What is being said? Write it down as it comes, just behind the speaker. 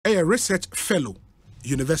research fellow,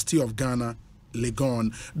 University of Ghana,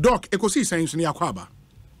 Legon. Doc, ekosi science ni akwaba.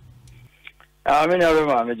 I mean,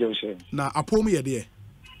 I'm Joseph. Na apomi ye de.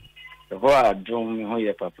 What drum ho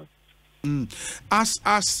ye papa.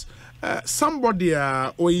 As somebody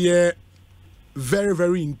oye very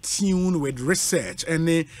very in tune with research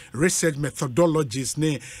and research methodologies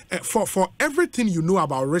for everything you know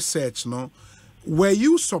about research, no, were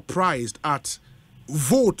you surprised at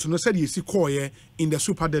vote no said you see koye in the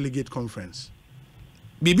super delegate conference?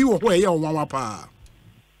 Bibi wo where ya onwa pa.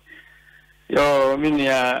 Yo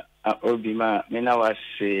minia obima mena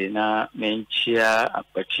wase na menchia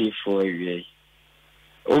apachi for ewie.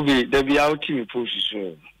 Obi there be out me post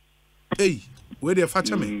so. Hey, where they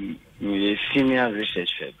fetch me? Senior research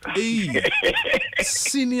fellow. Hey,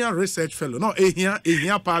 senior research fellow. No,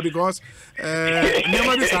 here pa because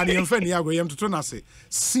never this and you friend here go yam to turn say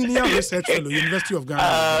senior research fellow, University of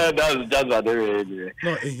Ghana. That's what they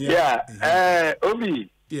no, yeah. Obi.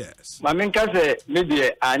 Yes. My main say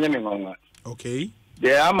maybe anya me ngonga. Okay.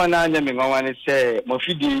 The amana anya me ngonga ni say mo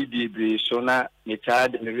fidi di so na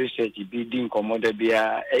metad research bi din komoda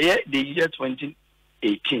bia the year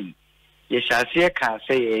 2018. Yes, I see can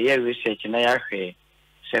say a research na ya hwe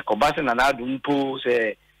se kobase na na dumpo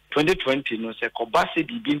se 2020 no se kobase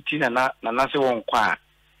bibinti na se won kwa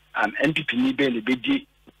MPP ni be le bedi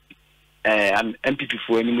MPP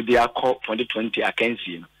fo ani mu dia akọ 2020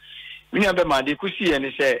 akansi no mini abe ma de kusi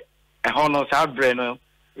ene se ho no sa bre no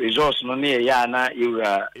resource no ne ya na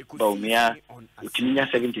ewura Bawumia utiminya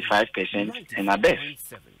 75% and above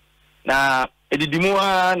na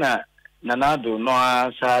edidimu na Nanado no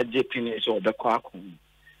sa jepini so be kwa kun.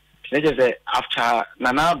 Say after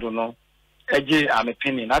Nanado no eje am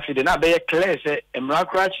penny na fi de na be clear say emra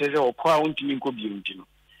kra kire say okwa wontimi nko bi unti no.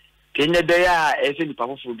 Kenye de ya ese ni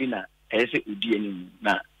pafofo bi na ese udi anim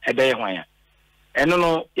na ebe ye hwan ya. Eno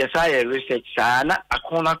no yesa ye research sa na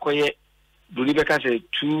akona koye duli be ka say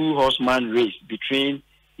 2 horseman race between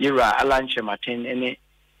Yira Alan Chematin and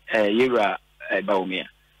Yira Bawumia.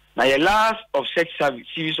 Now, your last of sex service,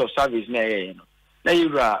 series of service, now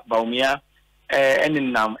you are Bawumia, and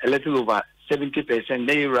in a little over 70%.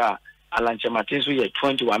 Now you are Alan Chematin, so you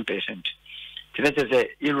 21%. So that is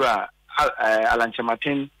you are Alan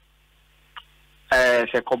Chematin.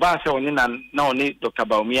 Se Kobasa only na only Dr.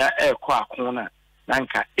 Bawumia kwa kona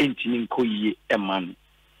nanka entini nkoyi emanu.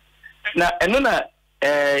 Na enona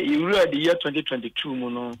you were the year 2022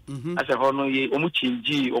 mono as a hono ye omu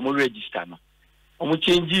change omu register no. Omu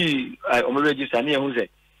change omu register na ehun say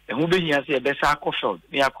ehun be hia say e be sa akofeld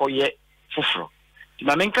na akoye foforo.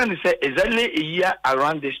 The main can say exactly a year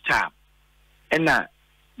around this time. And now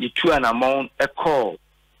you two an amount a call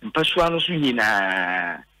mpasua no so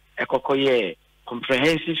nyina ekokoye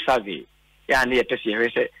comprehensive survey ya na ye pese ye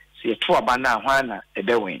say se to aba na hwan na e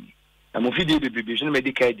be wen. Na mo fidi be so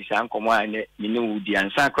medical design komo ane mini wudi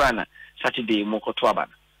ansa kra na Saturday mo ko to aba.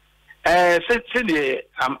 Say the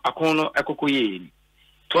akono ekokoye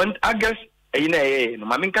 20 August no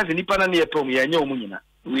maminka se nipa na ne etom ye nya omu nyina.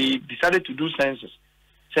 We decided to do census.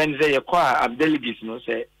 Census ye kwa delegates no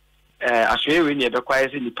say aswe we ne be kwa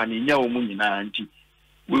se nipa ne nya omu nyina anti.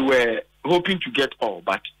 We were hoping to get all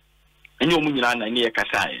but nya omu nyina na ne ye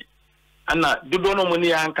kasa ye. Ana dodo no mo ne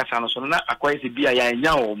ya nkasa no so na akwa se bia ya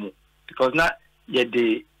nya omu because na ye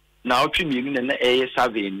de na otwe mi ni na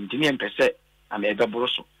survey ni ne mpese am e be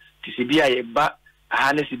boroso. Ti se bia ye ba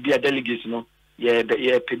ahane se bia delegates no ye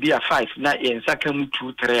pebia 5 na ye nsaka mu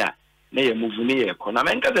 2 3 a na ye move ni ye ko na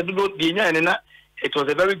menka se do di nya ne na it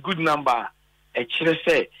was a very good number e kire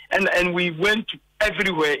say and we went to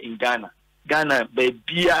everywhere in Ghana be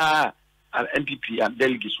bia MPP and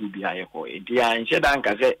delegates will be here ko e dia nche dan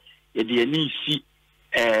ka say ye de ni si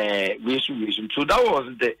we so that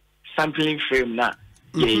was the sampling frame na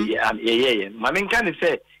yeah my menka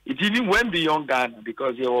say it even went beyond Ghana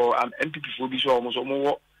because you were MPP for be so almost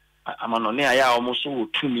amanone aya almost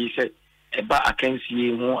to me say eba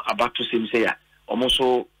akansie ho abato sem say ya almost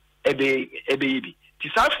ebe ti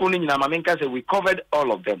safo ni nyina mamenka say we covered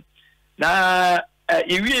all of them na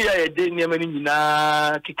iwie ya de niam ni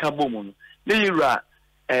nyina kika bomu no na yira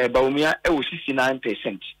Bawumia e wo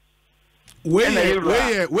 69%.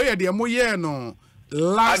 Where the mo year no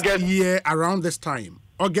last year around this time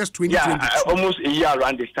August 2022. Yeah, almost a year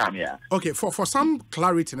around this time, yeah. Okay, for some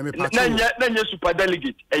clarity, let me pass you super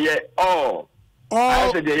delegate. I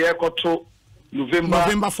said the year to November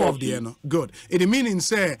 4th of the year. No? Good. It means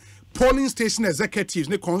say polling station executives,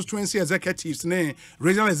 constituency executives,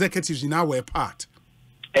 regional executives in our part.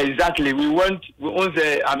 Exactly. We want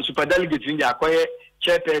the super delegates in the acquire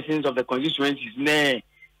chairpersons of the constituencies.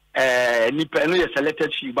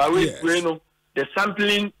 Selected few, but we know the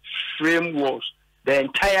sampling frame was the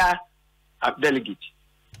entire delegate.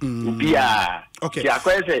 Okay.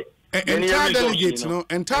 Entire delegates, no.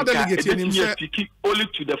 Entire delegates, only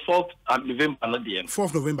to the 4th of November, not the end.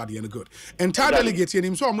 4th November, the end. Good. Entire delegates, in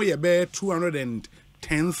him, so we are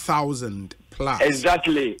 210,000 plus.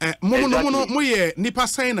 Exactly. Moye nipa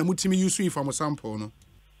sign na mutimi use from sample, no.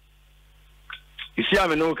 You see,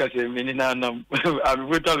 I'm no because I'm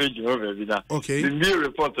with a video. Okay. The new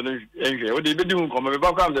report on it. What did they do? Come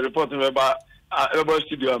back the report about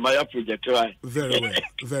studio my project. Very well,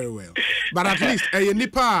 very well. But at least a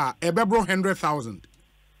nipa a bebro 100,000.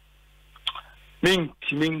 Mean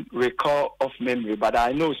recall of memory, but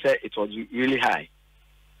I know say it was really high.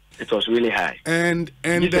 It was really high. And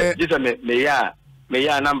but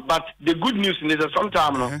the good news is that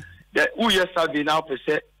sometimes that who yesterday now per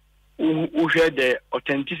se who heard the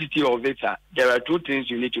authenticity of it. There are two things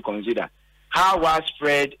you need to consider: how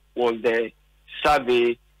widespread was the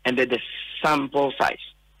survey, and then the sample size.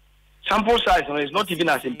 Sample size is not even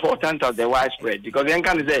as important as the widespread, because then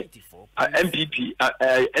can say MPP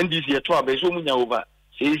NDC 12 is over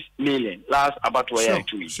 6 million last about 2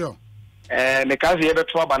 years. Sure. Because you have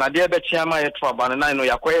 12 and there be chairman 12 and I know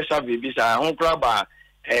you acquire survey bisa hon kraba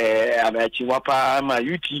abachiwapa ma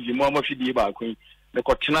UTV mo mo fidi ba kun me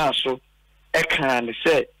kotina so e can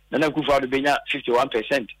say na kufa do benya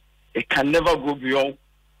 51%. It can never go beyond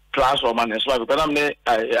plus or minus 1 because I'm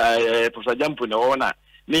Professor Jampu na ona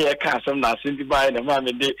me e can some na simple by na ma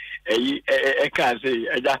me de e can say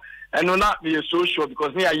and no not be so sure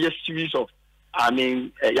because me I yes series of it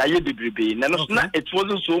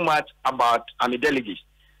wasn't so much about delegates.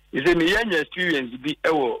 It's a million experience be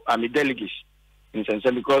delegates in sense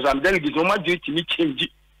because delegates no much to me change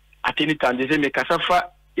at any time. They say me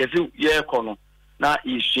kasafa yes kono na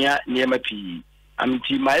isua niema pi.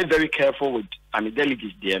 My very careful with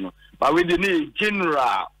delegates there no. But with the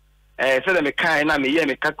general said me kind na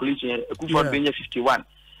me calculation Akufo-Addo 51.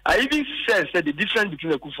 I even said the difference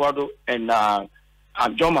between Akufo-Addo and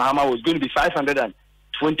John Mahama was going to be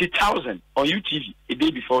 520,000 on UTV a day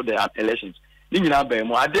before the elections. I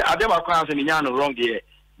wrong here.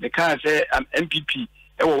 They can't say MPP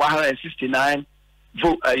 169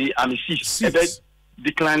 vote. Six.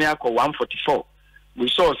 Declining 144. We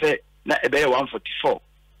saw say na 144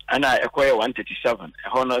 and I acquire 137.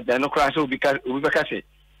 Then because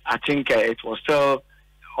I think it was still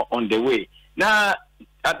on the way. Now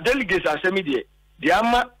delegates are saying the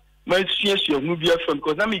ama my association will be from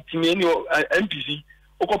because I'm meeting any MPC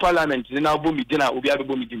or parliament in our boom dinner will be able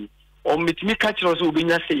to meet me or meet me catch us will be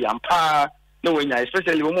say and pa no when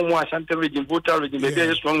especially when more Santa region voter region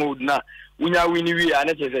very strong now when you win we are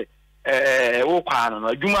not say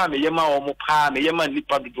Juma me yema or mopa me yema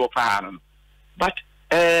nipa do drop but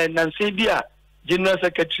Nancy Bia General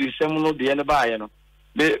Secretary Semuno the end by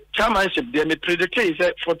the chairmanship they may predict is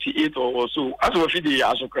 48 or so. As of the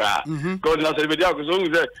Asokra, God knows everybody else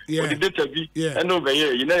the data be and over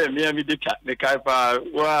here. You know, me data the Kaipa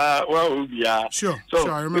sure.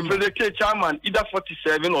 So I remember the predict chairman either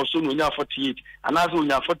 47 or so, no 48, and as we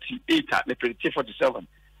 48 at the predict 47.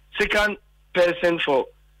 Second person for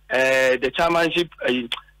the chairmanship.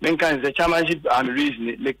 Menkan the chairmanship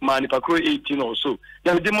reason make money for 18 or so.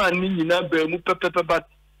 Now the man need number but.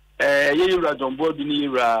 Yura John Board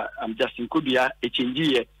Nira Justin Kubia, a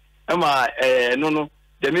change Emma no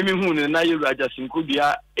the Mimi Hoon and Naira Justin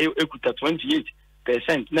Kubia equita 28%.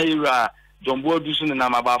 Naira John Board and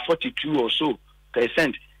I'm about 42 or so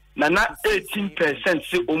percent. Now not 18%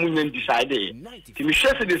 say Omunian decided. To me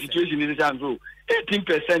share the situation in the time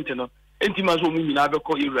 18% you know. 18 months women never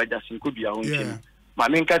call Ira Justin Kubia on my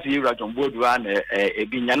main cat Ira John Board ran a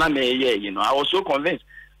binyana me you know. I was so convinced.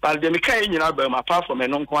 But the Mikain apart from a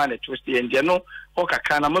non-quantity twisty and there no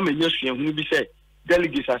Okakana, Mamma Yoshi, who be said,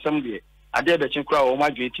 delegates assembly, I dare the Chinkra or my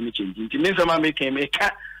great imaging. It means I'm making a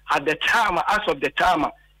cat at the time, as of the time,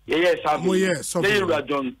 yes, Ira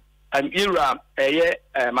John, Ira,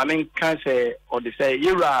 my main cancer, or they say,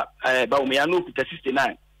 Ira, Bawumia,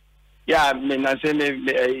 69. Yeah, I mean, I say,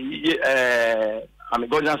 I'm a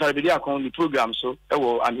god answer video on the program, so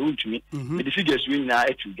I'm going to me. The figures win now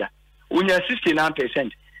at Uga. When you're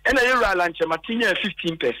 69%. And a year lunch, Martina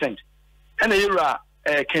 15%. And a year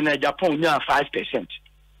Canada Japan 5%.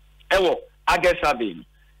 I guess I've been.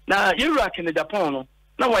 Now, you are Canada Japan,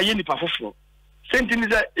 now I need for Sentin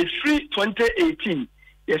is a free 2018.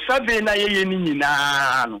 A survey na ye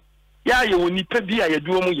ya you will need to be a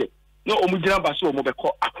duomo. No Omujana Basso Mobeco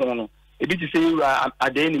Akono. A bit to say you are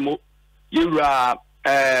at the anymore. You are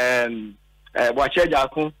Wacha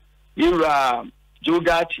Jakon, you are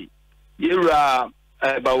Jogati. You are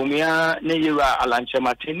Bawumia ne yira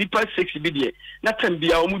alanchemate nipa 6 bi de na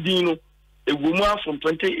tambia omudin no egwumu from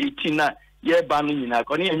 2018 na ye ba no nyina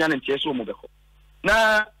ko ne nya ne ntie so omubeko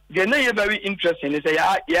na de na ye very interesting say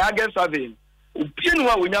ya get survey opie no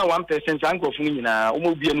a wonya 1% ankofu nyina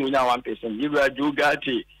omobie no wonya 1% yira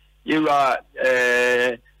jogati yira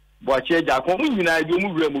boache jakon nyina bi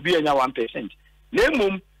omubure mu bi nya 1% na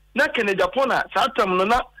emom na kene Japona satam no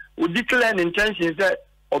na o declare intention say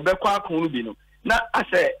obekwa akon no bi no na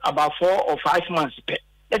ase about 4 or 5 months pe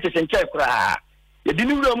let us check kra ye di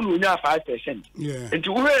ni wura mu no 5%. And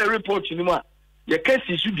to we report ni mu a ye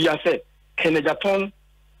case su bia say kene Japan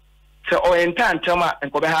se o entantam a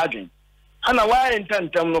enko be ha adwen ana wa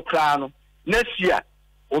entantam no kra no next year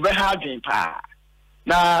o be ha adwen pa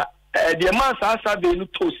na the man sa be no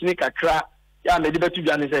to sneak akra ya me de betu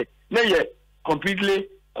bia ne say na ye completely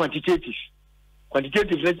quantitative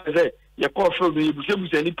let's say ye call for the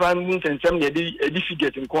busebusa ni pan mun sensem ye di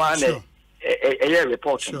figures nko ana e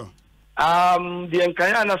report the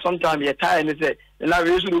enkaya na sometime ye tie ne say na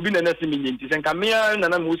reason obi na nasi minti senka me na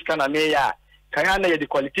na musika na me ya kaya na ye the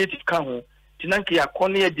qualitative kan ho tinanke ya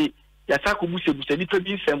kone ye de ya sako busebusa ni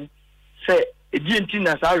pebi nsem say edi enti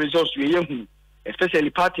na sa results we ye hu especially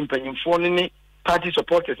party mpanyimfo ne party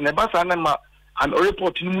supporters na ba sa na ma am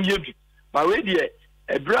report ni mu yedu ba we de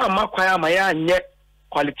ebra makwaya ma ya anye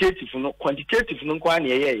qualitative no quantitative no kwa na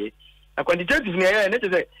ye na quantitative na ye na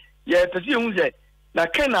say ye pese hu say na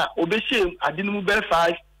kena obehye ade no mu be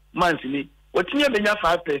 5 months ni otinye benya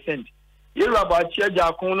 5% ye ru about chia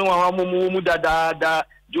jakon no wa mu dada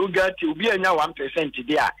jogati obi anya 1%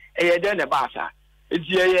 dia ye de ne ba sa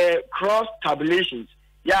enti ye cross tabulations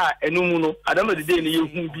ya enumu no adama de day ni ye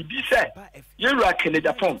hu bibi say ye ru akene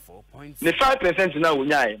Japan ne 5% na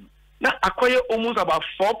wonya ye na akoye almost about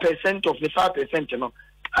 4% of the 5% no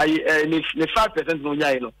the 5% no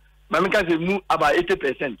nyai no mamika say mu about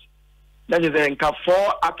 80%. That is nka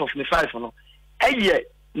 4 out of the 5 no eye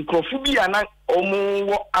nkrofu bi ana omo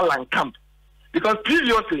wo Alan camp because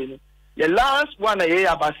previously no the last one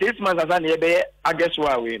about 6 months as na be August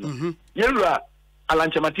wa we no yelua Alan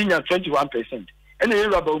Chamatinya 21% and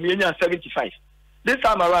yelua Bawumia 75. This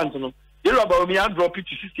time around no yelua Bawumia drop it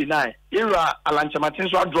to 69, yelua Alan Chamatin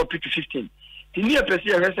so drop it to 15. The near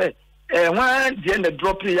person say one the end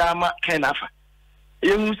drop ya ma kenafa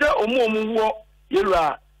you say omo wo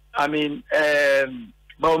yelua I mean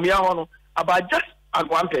Bawumia hono about just at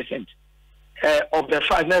 1% of the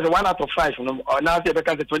 5 now 1 out of 5 now say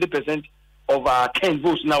because 20% of 10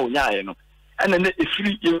 votes now nya no and then it's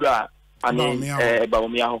free yelua I mean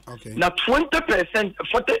Bawumia okay. Now 20%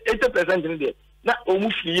 80% in there na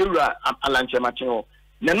omu free yelua Alan Chamatin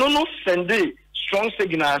na no send strong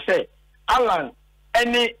signal say Alan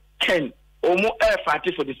any Ken omo air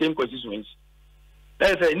party for the same constituency.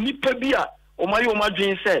 That is a nipa bia omayo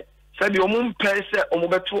omadwin say sabi omo mpɛ sɛ omo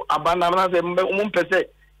beto abana na sɛ omo mpɛ sɛ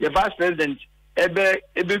ye vice president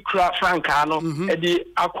ebe kura franka no edi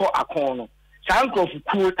akɔ akon no sankofu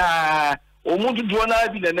ku na omo dodo na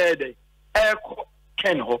bi na ede ɛkɔ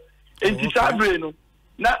Ken ho enti sabre no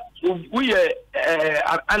na we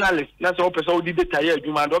analyst na so person odi data ye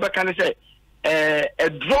adwuma do be kan say a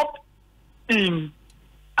drop in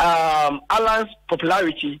Alan's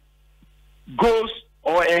popularity goes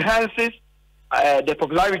or enhances the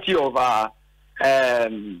popularity of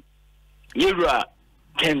Yura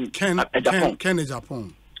Ken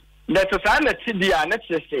Japan. That's a sign that CDR, let's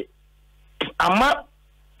just say, Ama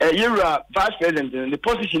Yura vice president in the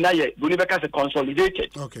position now, Bunibeka is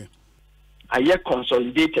consolidated. Okay. I yet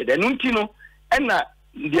consolidated. And Untino, and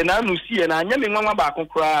the Nanu see, and I never remember back on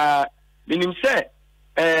cry, meaning say,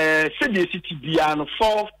 said the city beyond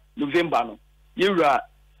 4th November. No, Yura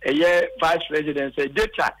a year vice president said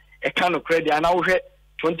data a kind of credit, and now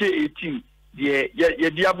 2018. The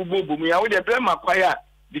Diabu Bawumia with the Brema choir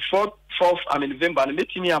before 4th November, and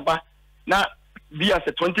meeting me about now be as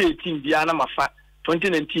a 2018 Diana Mafa,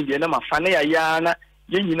 2019 Diana Mafana Yana,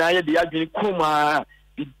 Yenina, the Admin Kuma,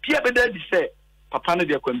 the Diabeda say, Papa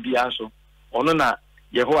no can be also, Onona,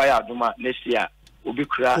 Yehoia Duma, next year. Obi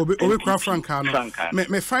Francano.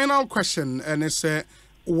 My final question, and it's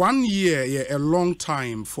 1 year, a long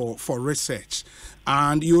time for research,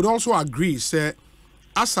 and you would also agree, say,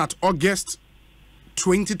 as at August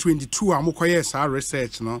 2022, amukoye sa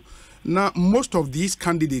research no. Now most of these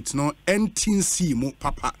candidates no NTC mo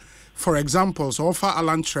papa. For example, so offer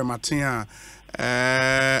Alan Trematin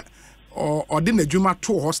or didn't Juma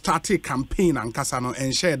to start a campaign and Kasano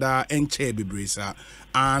and share that and Chebibrisa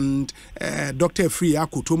and Dr. Free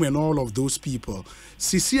Akutum and all of those people.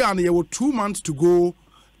 Sisi and there were 2 months to go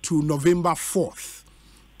to November 4th.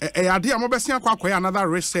 idea mo besia kwa another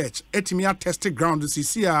research etimia tested ground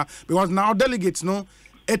CCR because now delegates no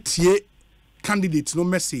etie candidates no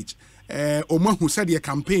message omo who said your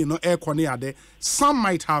campaign no air kone ade some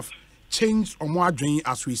might have changed omo adwen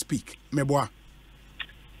as we speak meboa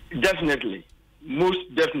definitely most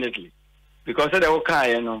definitely because they will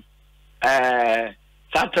kai no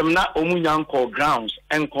satam na omu nyanko grounds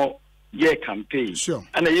enko ye campaign sure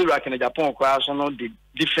and the Iraq and Japan kwa so no the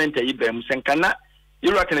different ibem senkana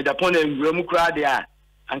Iraq and Japan and Remu kra dia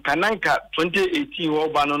and kananka 2018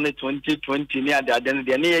 oba no 2020 near the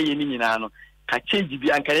identity near yini nyina no ka change bi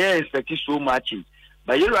anka ye expect so much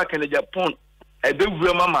but Iraq and Japan e be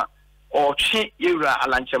wura mama or chi Iraq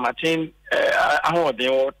alanche matin ahode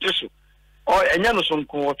or tisu or enya no so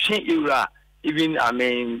nko chi Iraq even I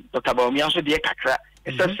mean Dr. Bawumia so de kakra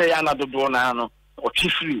say another do na no or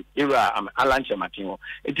free era alanche matin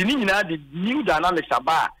it ni nyina the new dynamics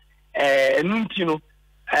about enunti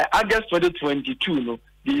August 2022 no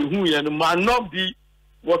the who you might not be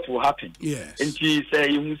what will happen yes and he say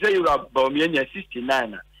you say you are Bawumia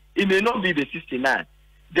 69 it may not be the 69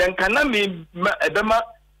 then can I mean ebema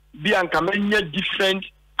be an kamenya different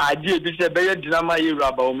idea be say be drama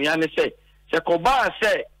era Bawumia say koba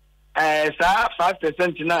say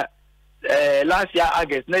 5% na last year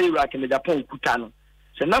August na Iraq in Japan kutano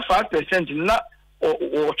so na 5% na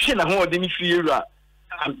o china ho de ni fiera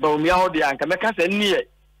Bawumia ho de anka meka se ne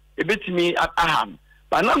e betimi aham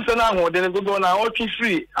but na so na ho de go na o twi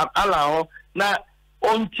free ala ho na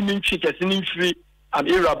on timi ntwi kese ni free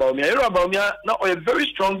Iraq Bawumia na o very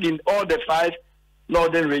strong in all the 5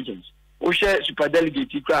 northern regions o share super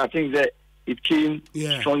delegate I think that it came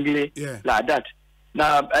strongly like that.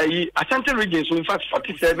 Now, Ashanti region, so in fact,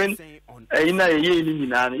 47 in a year in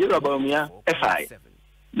Bawumia FI.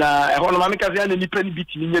 Now, I want to make a very independent bit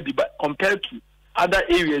in but compared to other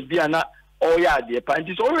areas, be an all yard, the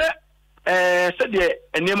apprentice already said the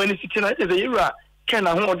name 69 is a era can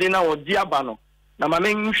a home dinner or Diabano. Now, my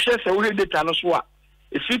main chef already the Tanoswa.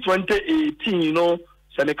 If it 2018, you know,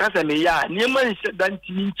 Sanekasa Meya, Nieman said that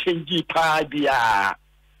change pa bia.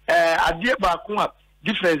 A dear Bakuma.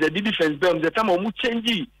 Difference, the difference, the time of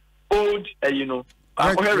change old, you know,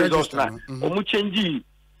 results now. Change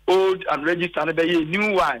old and register and be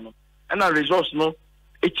new one, and our results no,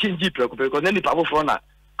 a change because then the power for now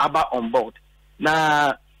about on board.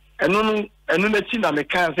 Now, and no, I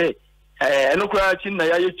can't say, and no question,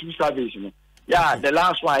 I 2 surveys, you know. Yeah, the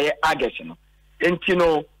last one, August, you know, and you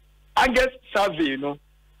know, August survey, you know,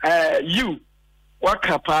 you, what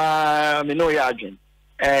capa, me no yarding.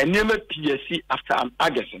 Name PSC after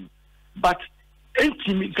August, but it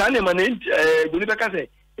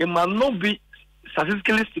might not be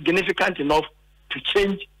statistically significant enough to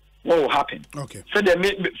change what will happen. Okay. So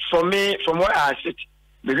for me, from where I sit,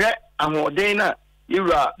 I'm ordaining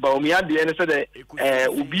Ira Bawumia the end said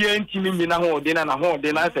Ubian team in a ordaining a whole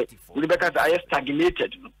then I say because I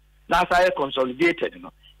stagnated, now I consolidated.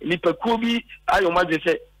 Nipa Kubi, I imagine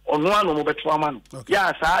say. On one or more man.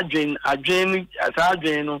 Yeah, Sergeant,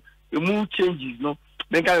 no, you move changes, no.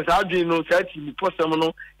 Then can Sergeant no 30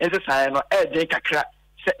 personal exercise no air crack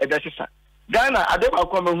set a better. Ghana, I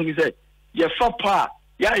don't come who said, you're for pa,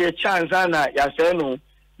 yeah, your chance, Anna, yeah, say no,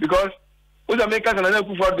 because what Americans and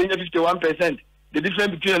another for 51%. The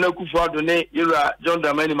difference between an local for donate, you're John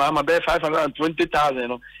Dramani, Mama Bear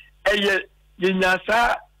 520,000. And yet,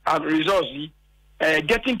 resources.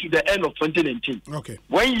 Getting to the end of 2019. Okay.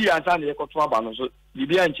 1 year and the Kotwabano, so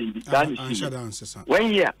Bibian change.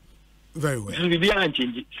 1 year. Very well. Bibian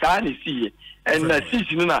change. Sani see. And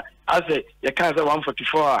season, I say, you can't say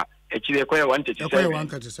 144, actually, acquire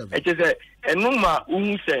 137. It is a number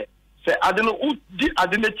who say, I don't know who did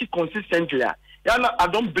identity consistently. I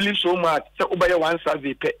don't believe so much. So, over one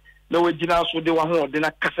survey, no, we didn't also do one more than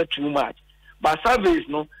a cassette too much. But surveys,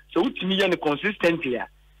 no, so to me, consistently.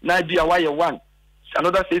 Now, be a wire one.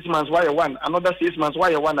 Another 6 months, why one? Another 6 months,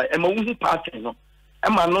 why one? I'm a party, no.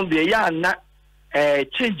 I'm not the yana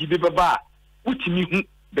change the baba, which me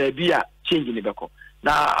baby changing the bako.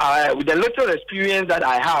 Now, with the little experience that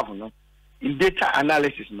I have, no, in data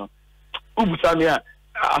analysis, no, Ubusamia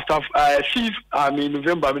after 5th,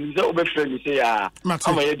 November, I mean, over friend, say, I'm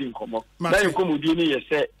a heading come up. Now you come with me,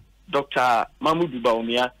 say, Dr. Mahmoud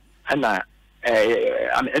Bawumia, and an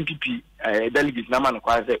MPP. Delegate Naman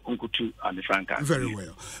Kwaze Unkutu and the Franca. Very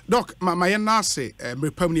well. Doc, my nase,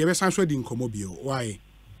 Repumni, ever since wedding Comobio. Why?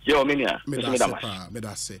 Yo, Minia,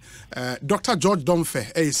 Dr. George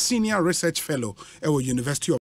Domfe, a senior research fellow at the University of